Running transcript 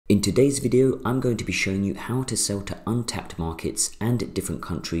In today's video, I'm going to be showing you how to sell to untapped markets and different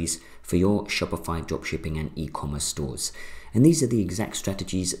countries for your Shopify dropshipping and e-commerce stores. And these are the exact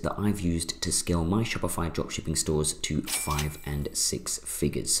strategies that I've used to scale my Shopify dropshipping stores to 5 and 6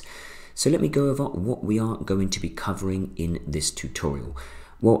 figures. So let me go over what we are going to be covering in this tutorial.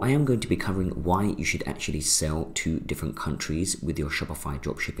 Well, I am going to be covering why you should actually sell to different countries with your Shopify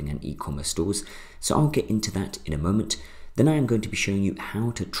dropshipping and e-commerce stores. So I'll get into that in a moment. Then I am going to be showing you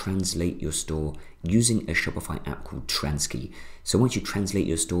how to translate your store using a Shopify app called Transkey. So once you translate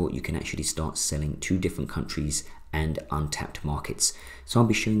your store, you can actually start selling to different countries and untapped markets. So I'll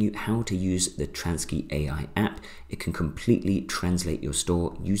be showing you how to use the Transkey AI app. It can completely translate your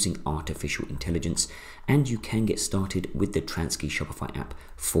store using artificial intelligence, and you can get started with the Transkey Shopify app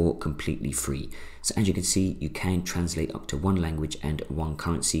for completely free. So as you can see, you can translate up to 1 language and 1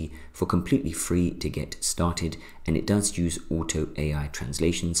 currency for completely free to get started, and it does use auto AI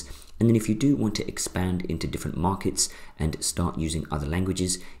translations. And then if you do want to expand into different markets and start using other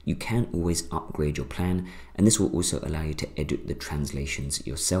languages, you can always upgrade your plan, and this will also allow you to edit the translations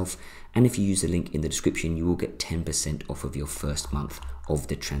yourself. And if you use the link in the description, you will get 10% off of your first month of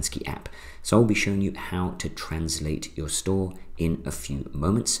the Transkey app. So I'll be showing you how to translate your store in a few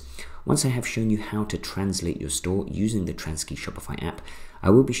moments. Once I have shown you how to translate your store using the Transkey Shopify app,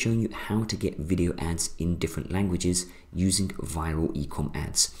 I will be showing you how to get video ads in different languages using Viral Ecom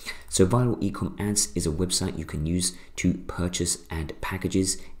Ads. So Viral Ecom Ads is a website you can use to purchase ad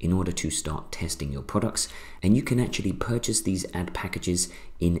packages in order to start testing your products. And you can actually purchase these ad packages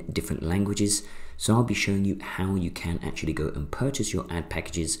in different languages. So I'll be showing you how you can actually go and purchase your ad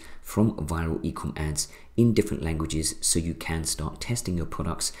packages from Viral Ecom Ads in different languages so you can start testing your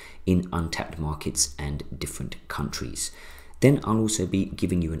products in untapped markets and different countries. Then I'll also be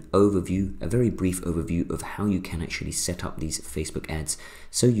giving you an overview, a very brief overview of how you can actually set up these Facebook ads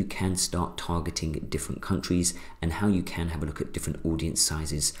so you can start targeting different countries, and how you can have a look at different audience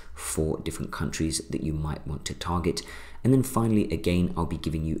sizes for different countries that you might want to target. And then finally, again, I'll be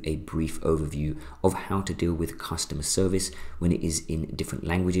giving you a brief overview of how to deal with customer service when it is in different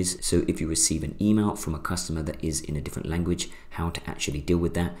languages. So if you receive an email from a customer that is in a different language, how to actually deal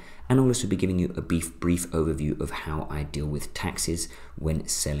with that. And I'll also be giving you a brief overview of how I deal with taxes when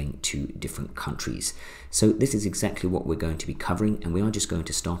selling to different countries. So this is exactly what we're going to be covering, and we are just going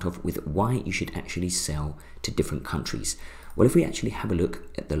to start off with why you should actually sell to different countries. Well, if we actually have a look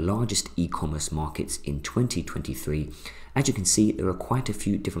at the largest e-commerce markets in 2023, as you can see, there are quite a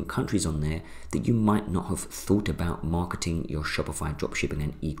few different countries on there that you might not have thought about marketing your Shopify dropshipping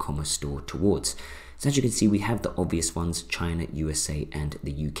and e-commerce store towards. So as you can see, we have the obvious ones: China, USA, and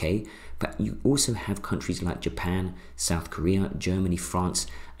the UK, but you also have countries like Japan, South Korea, Germany, France,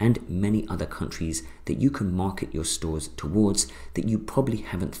 and many other countries that you can market your stores towards that you probably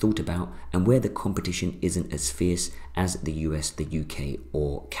haven't thought about, and where the competition isn't as fierce as the US, the UK,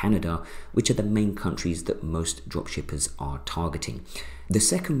 or Canada, which are the main countries that most dropshippers are targeting. The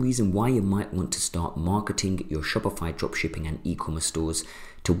second reason why you might want to start marketing your Shopify dropshipping and e-commerce stores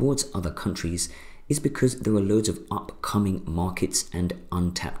towards other countries is because there are loads of upcoming markets and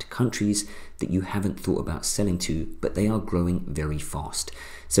untapped countries that you haven't thought about selling to, but they are growing very fast.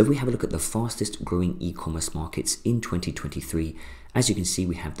 So if we have a look at the fastest growing e-commerce markets in 2023, as you can see,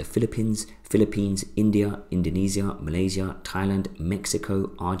 we have the Philippines, India, Indonesia, Malaysia, Thailand,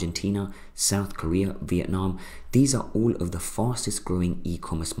 Mexico, Argentina, South Korea, Vietnam. These are all of the fastest growing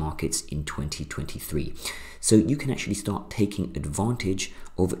e-commerce markets in 2023. So you can actually start taking advantage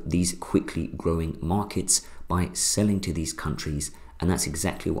of these quickly growing markets by selling to these countries. And that's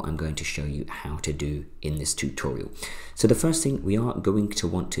exactly what I'm going to show you how to do in this tutorial. So the first thing we are going to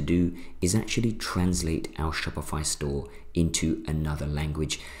want to do is actually translate our Shopify store into another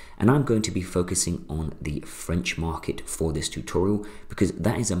language. And I'm going to be focusing on the French market for this tutorial, because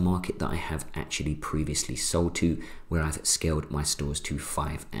that is a market that I have actually previously sold to, where I've scaled my stores to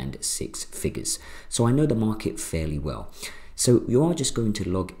 5 and 6 figures. So I know the market fairly well. So you are just going to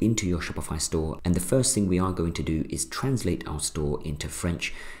log into your Shopify store, and the first thing we are going to do is translate our store into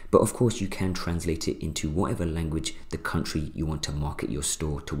French. But of course, you can translate it into whatever language the country you want to market your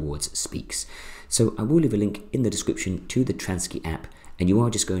store towards speaks. So I will leave a link in the description to the Transkey app, and you are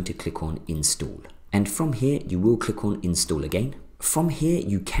just going to click on install. And from here, you will click on install again. From here,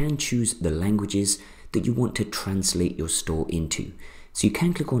 you can choose the languages that you want to translate your store into. So you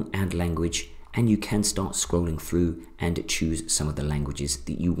can click on add language, and you can start scrolling through and choose some of the languages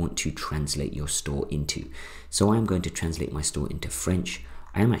that you want to translate your store into. So I'm going to translate my store into French.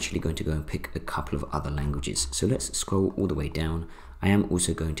 I am actually going to go and pick a couple of other languages. So let's scroll all the way down. I am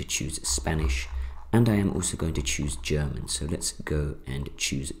also going to choose Spanish, and I am also going to choose German. So let's go and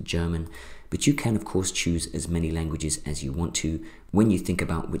choose German. But you can of course choose as many languages as you want to when you think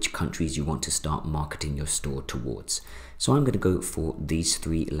about which countries you want to start marketing your store towards. So I'm going to go for these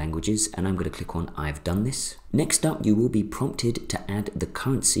 3 languages and I'm going to click on I've done this. Next up, you will be prompted to add the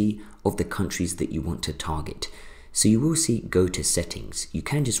currency of the countries that you want to target. So you will see go to settings. You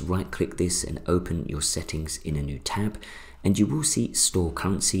can just right click this and open your settings in a new tab, and you will see store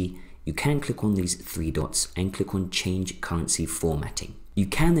currency. You can click on these 3 dots and click on change currency formatting. You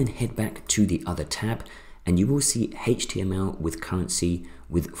can then head back to the other tab and you will see HTML with currency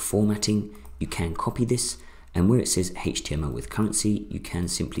with formatting. You can copy this, and where it says HTML with currency, you can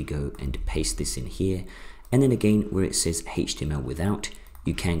simply go and paste this in here. And then again, where it says HTML without,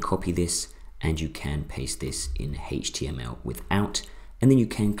 you can copy this and you can paste this in HTML without, and then you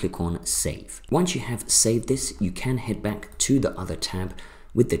can click on save. Once you have saved this, you can head back to the other tab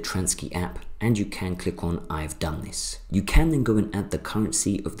with the Transky app and you can click on I've done this. You can then go and add the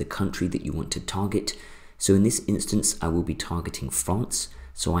currency of the country that you want to target. So in this instance, I will be targeting France.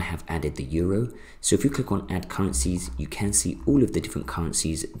 So I have added the euro. So if you click on add currencies, you can see all of the different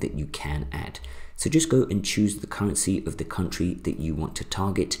currencies that you can add. So just go and choose the currency of the country that you want to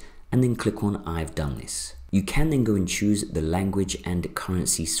target and then click on I've done this. You can then go and choose the language and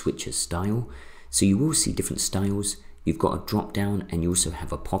currency switcher style. So you will see different styles. You've got a drop down and you also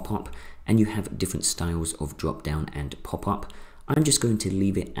have a pop-up, and you have different styles of drop down and pop-up. I'm just going to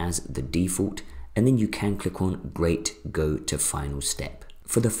leave it as the default, and then you can click on great, go to final step.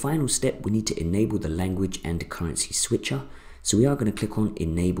 For the final step, we need to enable the language and currency switcher. So we are going to click on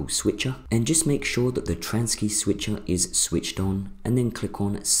enable switcher and just make sure that the Transky switcher is switched on, and then click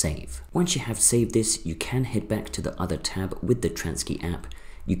on save. Once you have saved this, you can head back to the other tab with the Transky app.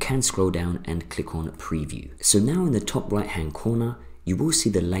 You can scroll down and click on preview. So now in the top right hand corner, you will see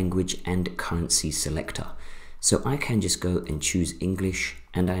the language and currency selector. So I can just go and choose English,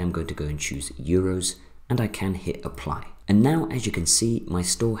 and I am going to go and choose euros, and I can hit apply. And now, as you can see, my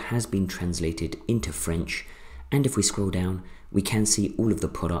store has been translated into French. And if we scroll down, we can see all of the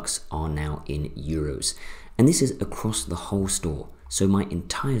products are now in euros. And this is across the whole store. So my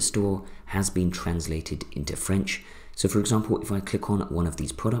entire store has been translated into French. So for example, if I click on one of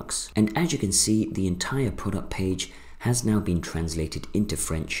these products, and as you can see, the entire product page has now been translated into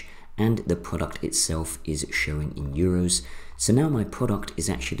French, and the product itself is showing in euros. So now my product is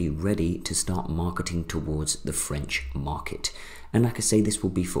actually ready to start marketing towards the French market. And like I say, this will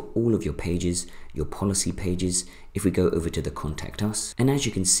be for all of your pages, your policy pages. If we go over to the Contact Us, and as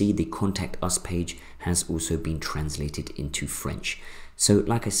you can see, the Contact Us page has also been translated into French. So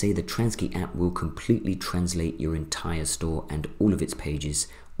like I say, the Transky app will completely translate your entire store and all of its pages,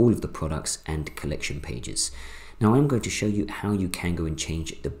 all of the products and collection pages. Now I'm going to show you how you can go and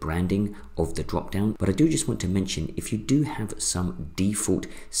change the branding of the dropdown, but I do just want to mention, if you do have some default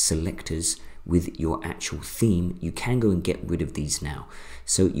selectors with your actual theme, you can go and get rid of these now.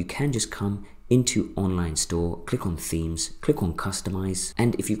 So you can just come into online store, click on themes, click on customize,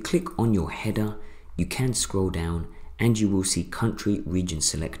 and if you click on your header, you can scroll down and you will see country, region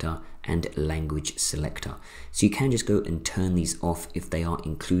selector and language selector. So you can just go and turn these off if they are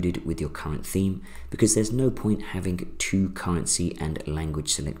included with your current theme, because there's no point having 2 currency and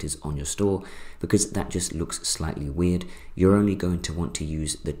language selectors on your store, because that just looks slightly weird. You're only going to want to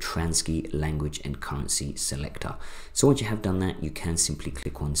use the Transky language and currency selector. So once you have done that, you can simply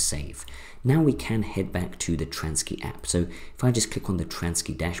click on save. Now we can head back to the Transky app. So if I just click on the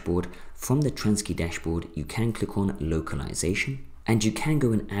Transky dashboard, from the Transky dashboard, you can click on localization, and you can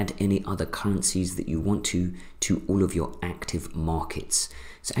go and add any other currencies that you want to all of your active markets.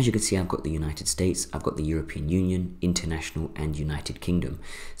 So as you can see, I've got the United States, I've got the European Union, International and United Kingdom.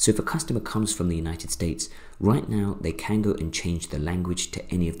 So if a customer comes from the United States, right now they can go and change the language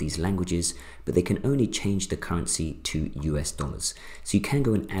to any of these languages, but they can only change the currency to US dollars. So you can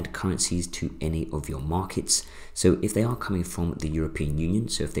go and add currencies to any of your markets. So if they are coming from the European Union,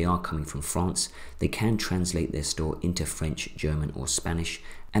 so if they are coming from France, they can translate their store into French, German or Spanish,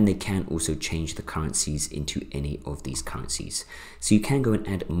 and they can also change the currencies into any of these currencies. So you can go and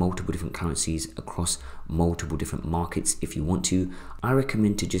add multiple different currencies across multiple different markets if you want to. I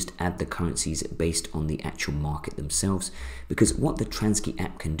recommend to just add the currencies based on the actual market themselves, because what the Transky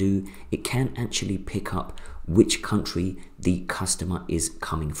app can do, it can actually pick up which country the customer is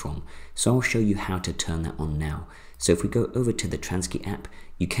coming from. So I'll show you how to turn that on now. So if we go over to the Transky app,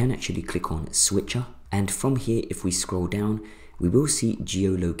 you can actually click on switcher, and from here, if we scroll down, we will see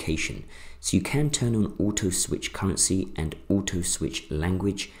geolocation. So you can turn on auto switch currency and auto switch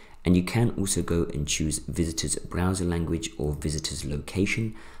language, and you can also go and choose visitors browser language or visitors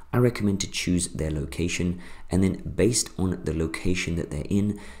location. I recommend to choose their location, and then based on the location that they're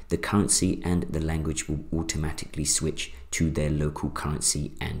in, the currency and the language will automatically switch to their local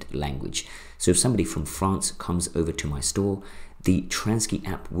currency and language. So if somebody from France comes over to my store, the Transky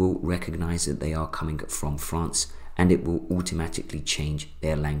app will recognize that they are coming from France, and it will automatically change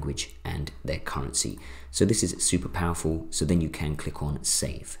their language and their currency. So this is super powerful. So then you can click on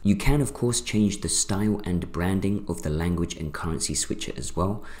save. You can of course change the style and branding of the language and currency switcher as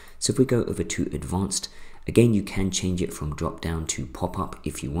well. So if we go over to advanced, again, you can change it from drop down to pop up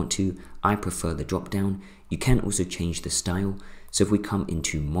if you want to. I prefer the drop down. You can also change the style. So if we come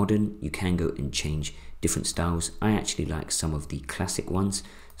into modern, you can go and change different styles. I actually like some of the classic ones.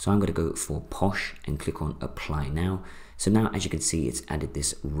 So I'm going to go for posh and click on apply now. So now, as you can see, it's added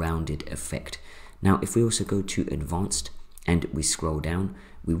this rounded effect. Now, if we also go to advanced and we scroll down,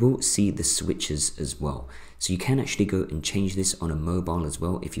 we will see the switches as well. So you can actually go and change this on a mobile as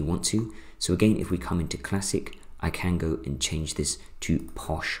well if you want to. So again, if we come into classic, I can go and change this to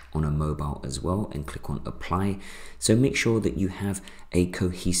posh on a mobile as well and click on apply. So make sure that you have a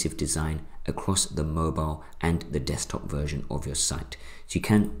cohesive design across the mobile and the desktop version of your site. So you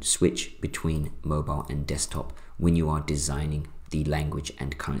can switch between mobile and desktop when you are designing the language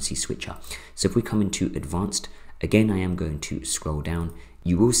and currency switcher. So if we come into advanced, again, I am going to scroll down.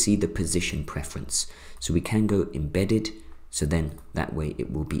 You will see the position preference. So we can go embedded. So then that way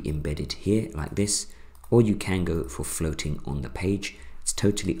it will be embedded here like this, or you can go for floating on the page. It's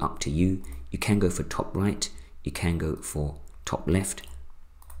totally up to you. You can go for top right. You can go for top left,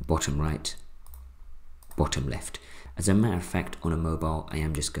 bottom right, bottom left. As a matter of fact, on a mobile, I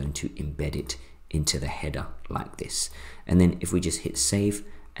am just going to embed it into the header like this. And then if we just hit save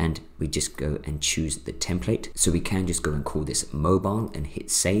and we just go and choose the template, so we can just go and call this mobile and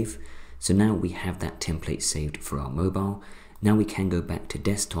hit save. So now we have that template saved for our mobile. Now we can go back to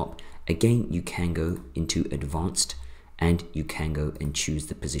desktop. Again, you can go into advanced and you can go and choose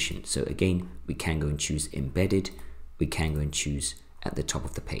the position. So again, we can go and choose embedded. We can go and choose at the top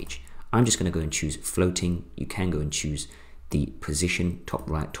of the page. I'm just going to go and choose floating. You can go and choose the position, top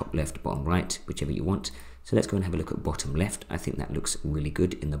right, top left, bottom right, whichever you want. So let's go and have a look at bottom left. I think that looks really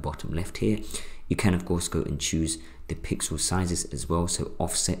good in the bottom left here. You can of course go and choose the pixel sizes as well. So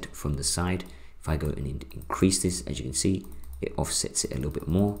offset from the side. If I go and increase this, as you can see, it offsets it a little bit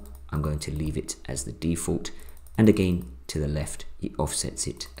more. I'm going to leave it as the default. And again, to the left, it offsets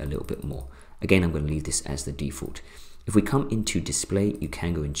it a little bit more. Again, I'm going to leave this as the default. If we come into display, you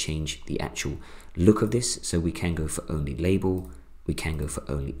can go and change the actual look of this. So we can go for only label. We can go for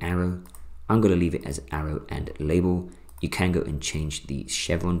only arrow. I'm going to leave it as arrow and label. You can go and change the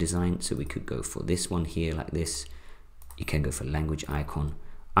chevron design. So we could go for this one here like this. You can go for language icon.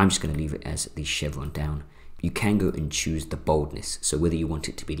 I'm just going to leave it as the chevron down. You can go and choose the boldness. So whether you want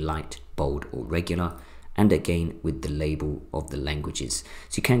it to be light, bold, or regular. And again, with the label of the languages.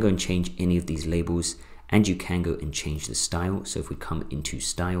 So you can go and change any of these labels. And you can go and change the style. So if we come into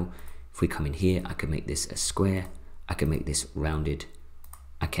style, if we come in here, I can make this a square. I can make this rounded.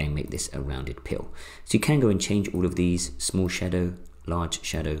 I can make this a rounded pill. So you can go and change all of these, small shadow, large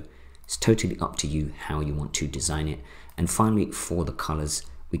shadow. It's totally up to you how you want to design it. And finally, for the colors,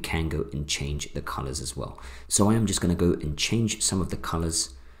 we can go and change the colors as well. So I am just going to go and change some of the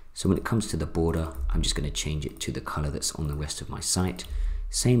colors. So when it comes to the border, I'm just going to change it to the color that's on the rest of my site.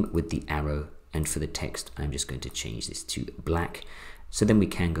 Same with the arrow. And for the text, I'm just going to change this to black. So then we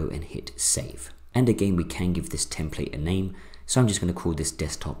can go and hit save. And again, we can give this template a name. So I'm just going to call this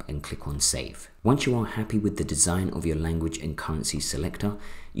desktop and click on save. Once you are happy with the design of your language and currency selector,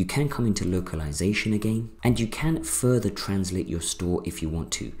 you can come into localization again, and you can further translate your store if you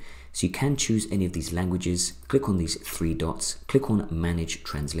want to. So you can choose any of these languages, click on these three dots, click on manage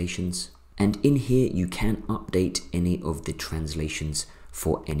translations. And in here, you can update any of the translations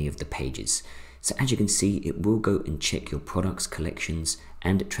for any of the pages. So as you can see, it will go and check your products, collections,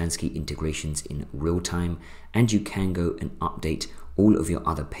 and Transky integrations in real time. And you can go and update all of your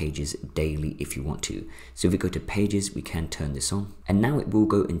other pages daily if you want to. So if we go to pages, we can turn this on. And now it will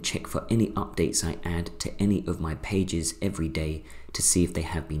go and check for any updates I add to any of my pages every day to see if they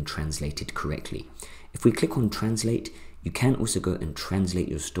have been translated correctly. If we click on translate, you can also go and translate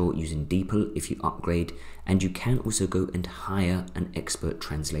your store using DeepL if you upgrade, and you can also go and hire an expert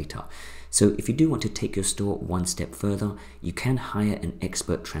translator. So if you do want to take your store one step further, you can hire an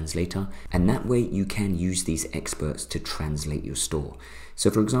expert translator, and that way you can use these experts to translate your store. So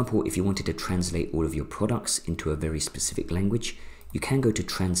for example, if you wanted to translate all of your products into a very specific language, you can go to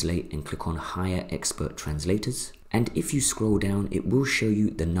translate and click on hire expert translators. And if you scroll down, it will show you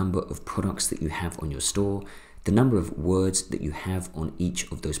the number of products that you have on your store, the number of words that you have on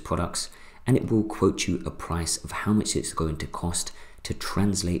each of those products, and it will quote you a price of how much it's going to cost to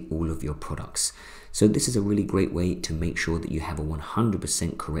translate all of your products. So this is a really great way to make sure that you have a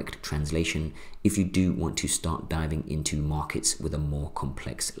 100% correct translation if you do want to start diving into markets with a more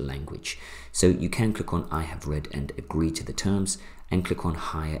complex language. So you can click on I have read and agree to the terms, and click on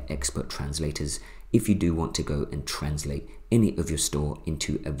hire expert translators if you do want to go and translate any of your store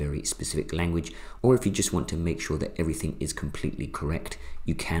into a very specific language, or if you just want to make sure that everything is completely correct,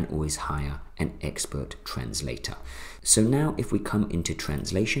 you can always hire an expert translator. So now if we come into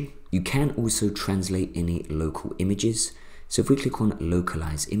translation, you can also translate any local images. So if we click on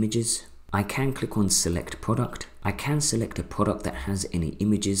localize images, I can click on select product. I can select a product that has any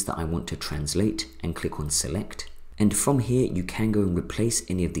images that I want to translate and click on select. And from here, you can go and replace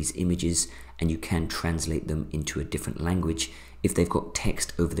any of these images and you can translate them into a different language if they've got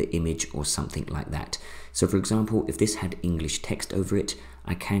text over the image or something like that. So for example, if this had English text over it,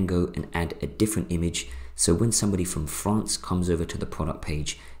 I can go and add a different image. So when somebody from France comes over to the product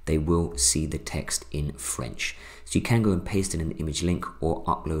page, they will see the text in French. So you can go and paste in an image link or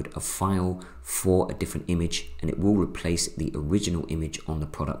upload a file for a different image, and it will replace the original image on the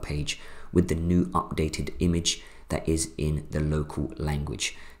product page with the new updated image that is in the local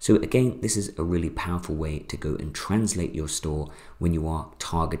language. So again, this is a really powerful way to go and translate your store when you are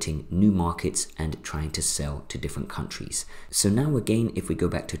targeting new markets and trying to sell to different countries. So now again, if we go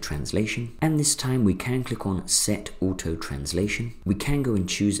back to translation, and this time we can click on set auto translation. We can go and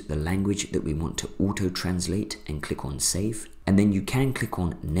choose the language that we want to auto translate and click on save. And then you can click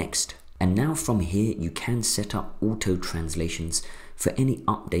on next. And now from here, you can set up auto translations for any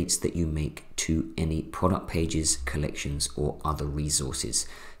updates that you make to any product pages, collections, or other resources.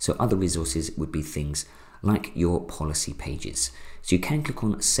 So other resources would be things like your policy pages. So you can click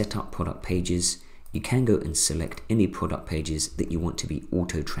on set up product pages. You can go and select any product pages that you want to be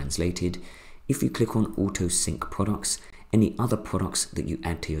auto translated. If you click on auto sync products, any other products that you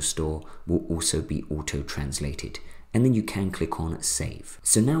add to your store will also be auto translated. And then you can click on save.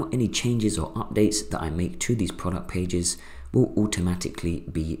 So now any changes or updates that I make to these product pages will automatically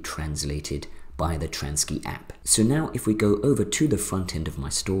be translated by the Transky app. So now if we go over to the front end of my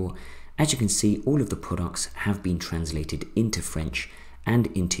store, as you can see, all of the products have been translated into French and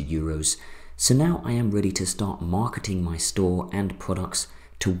into euros. So now I am ready to start marketing my store and products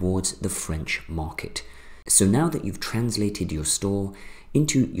towards the French market. So now that you've translated your store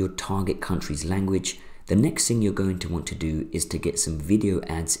into your target country's language, the next thing you're going to want to do is to get some video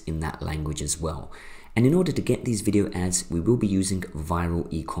ads in that language as well. And in order to get these video ads, we will be using viral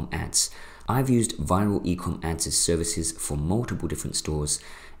ecom ads. I've used viral ecom ads as services for multiple different stores,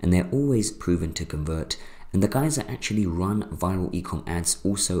 and they're always proven to convert. And the guys that actually run viral ecom ads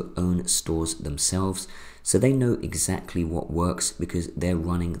also own stores themselves, so they know exactly what works because they're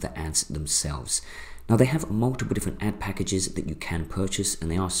running the ads themselves. Now they have multiple different ad packages that you can purchase, and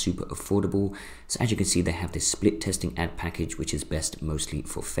they are super affordable. So as you can see, they have this split testing ad package, which is best mostly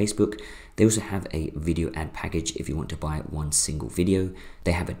for Facebook. They also have a video ad package if you want to buy one single video.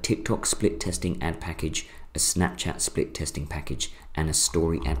 They have a TikTok split testing ad package, a Snapchat split testing package, and a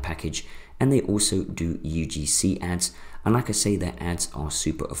story ad package. And they also do UGC ads. And like I say, their ads are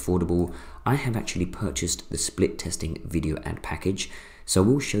super affordable. I have actually purchased the split testing video ad package. So I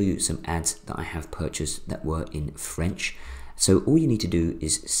will show you some ads that I have purchased that were in French. So all you need to do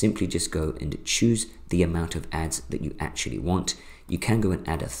is simply just go and choose the amount of ads that you actually want. You can go and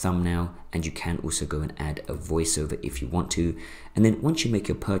add a thumbnail, and you can also go and add a voiceover if you want to. And then once you make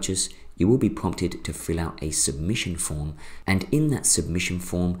your purchase, you will be prompted to fill out a submission form. And in that submission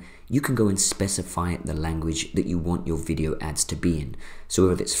form, you can go and specify the language that you want your video ads to be in. So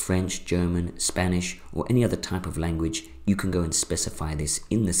whether it's French, German, Spanish, or any other type of language, you can go and specify this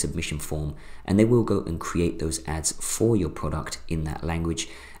in the submission form, and they will go and create those ads for your product in that language.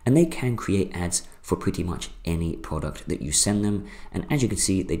 And they can create ads for pretty much any product that you send them. And as you can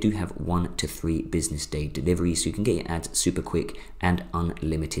see, they do have 1 to 3 business day delivery, so you can get your ads super quick and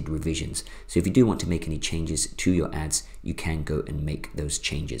unlimited revisions. So if you do want to make any changes to your ads, you can go and make those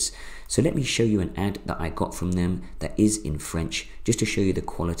changes. So let me show you an ad that I got from them that is in French, just to show you the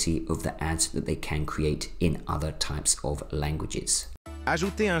quality of the ads that they can create in other types of languages.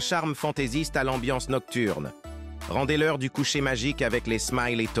 Ajoutez un charme fantaisiste à l'ambiance nocturne. Rendez l'heure du coucher magique avec les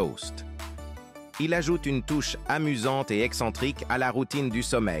smiles et toast. Il ajoute une touche amusante et excentrique à la routine du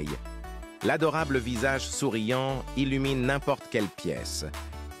sommeil. L'adorable visage souriant illumine n'importe quelle pièce.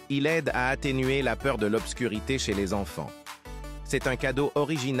 Il aide à atténuer la peur de l'obscurité chez les enfants. C'est un cadeau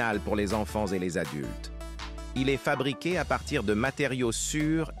original pour les enfants et les adultes. Il est fabriqué à partir de matériaux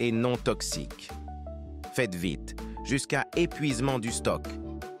sûrs et non toxiques. faites vite, jusqu'à épuisement du stock.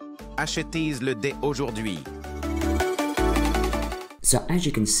 Achetez-le dès aujourd'hui. So as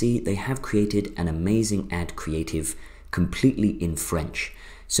you can see, they have created an amazing ad creative completely in French.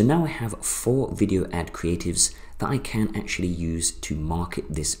 So now I have 4 video ad creatives that I can actually use to market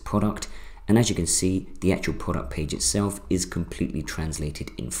this product. And as you can see, the actual product page itself is completely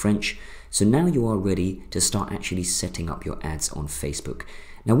translated in French. So now you are ready to start actually setting up your ads on Facebook.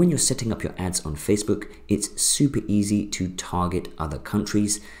 Now, when you're setting up your ads on Facebook, it's super easy to target other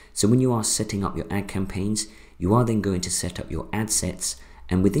countries. So when you are setting up your ad campaigns, you are then going to set up your ad sets,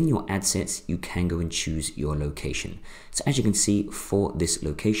 and within your ad sets, you can go and choose your location. So as you can see, for this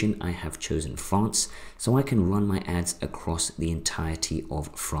location, I have chosen France, so I can run my ads across the entirety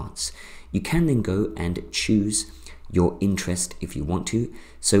of France. You can then go and choose your interest if you want to.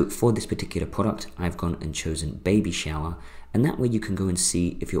 So for this particular product, I've gone and chosen baby shower, and that way you can go and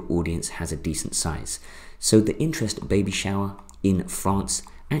see if your audience has a decent size. So the interest baby shower in France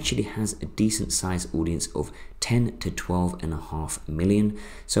actually has a decent size audience of 10 to 12.5 million.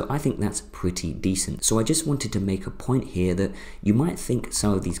 So I think that's pretty decent. So I just wanted to make a point here that you might think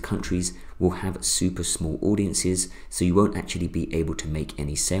some of these countries will have super small audiences, so you won't actually be able to make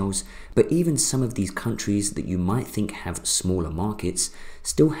any sales. But even some of these countries that you might think have smaller markets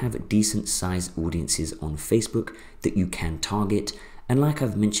still have decent size audiences on Facebook that you can target. And like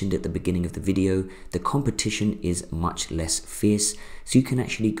I've mentioned at the beginning of the video, the competition is much less fierce, so you can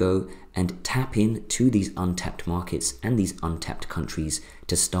actually go and tap in to these untapped markets and these untapped countries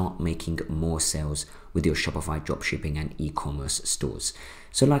to start making more sales with your Shopify dropshipping and e-commerce stores.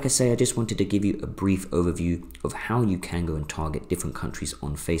 So like I say, I just wanted to give you a brief overview of how you can go and target different countries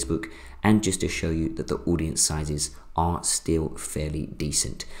on Facebook, and just to show you that the audience sizes are still fairly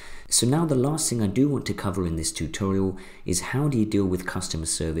decent. So now the last thing I do want to cover in this tutorial is how do you deal with customer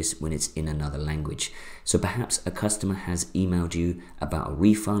service when it's in another language. So perhaps a customer has emailed you about a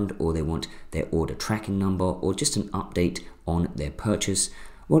refund, or they want their order tracking number, or just an update on their purchase.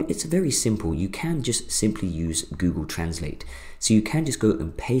 Well, it's very simple. You can just simply use Google Translate. So you can just go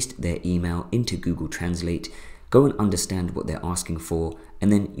and paste their email into Google Translate, go and understand what they're asking for,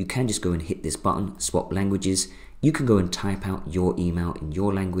 and then you can just go and hit this button, swap languages. You can go and type out your email in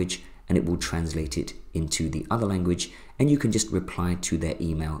your language, and it will translate it into the other language, and you can just reply to their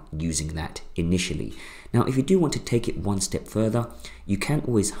email using that initially. Now, if you do want to take it one step further, you can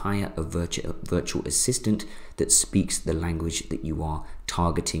always hire a virtual assistant that speaks the language that you are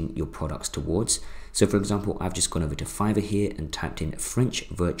targeting your products towards. So for example, I've just gone over to Fiverr here and typed in French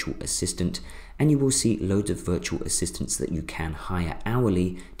virtual assistant, and you will see loads of virtual assistants that you can hire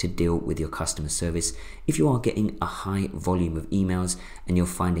hourly to deal with your customer service. If you are getting a high volume of emails and you're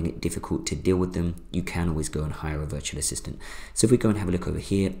finding it difficult to deal with them, you can always go and hire a virtual assistant. So if we go and have a look over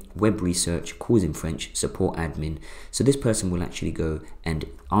here, web research, calls in French, support admin. So this person will actually go and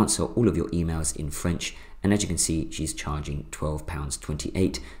answer all of your emails in French. And as you can see, she's charging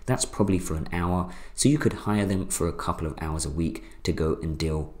 £12.28. That's probably for an hour. So you could hire them for a couple of hours a week to go and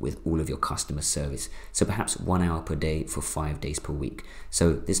deal with all of your customer service. So perhaps 1 hour per day for 5 days per week.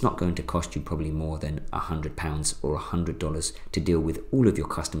 So it's not going to cost you probably more than £100 or $100 to deal with all of your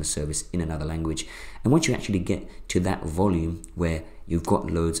customer service in another language. And once you actually get to that volume where you've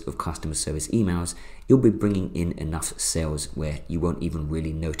got loads of customer service emails, you'll be bringing in enough sales where you won't even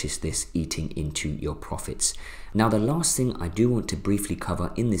really notice this eating into your profits. Now, the last thing I do want to briefly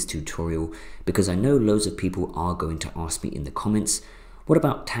cover in this tutorial, because I know loads of people are going to ask me in the comments, what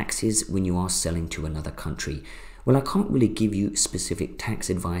about taxes when you are selling to another country? Well, I can't really give you specific tax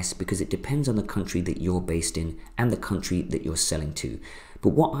advice because it depends on the country that you're based in and the country that you're selling to. But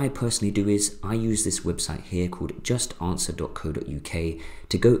what I personally do is I use this website here called justanswer.co.uk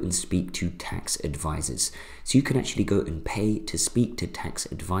to go and speak to tax advisors. So you can actually go and pay to speak to tax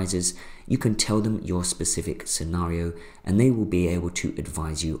advisors. You can tell them your specific scenario and they will be able to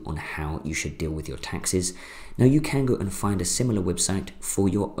advise you on how you should deal with your taxes. Now you can go and find a similar website for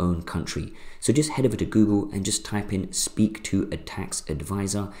your own country. So just head over to Google and just type in speak to a tax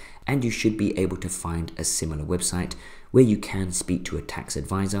advisor, and you should be able to find a similar website where you can speak to a tax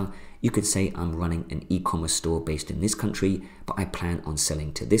advisor. You could say, I'm running an e-commerce store based in this country, but I plan on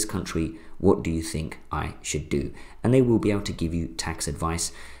selling to this country. What do you think I should do? And they will be able to give you tax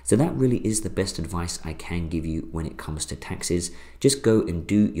advice. So that really is the best advice I can give you when it comes to taxes. Just go and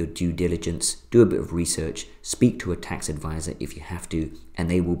do your due diligence, do a bit of research, speak to a tax advisor if you have to, and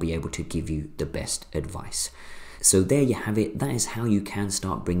they will be able to give you the best advice. So there you have it. That is how you can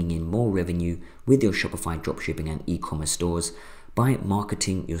start bringing in more revenue with your Shopify dropshipping and e-commerce stores. by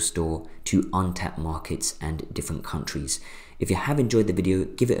marketing your store to untapped markets and different countries. If you have enjoyed the video,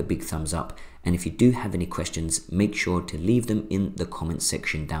 give it a big thumbs up. And if you do have any questions, make sure to leave them in the comments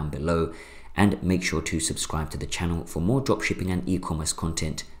section down below. And make sure to subscribe to the channel for more dropshipping and e-commerce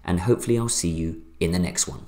content. And hopefully I'll see you in the next one.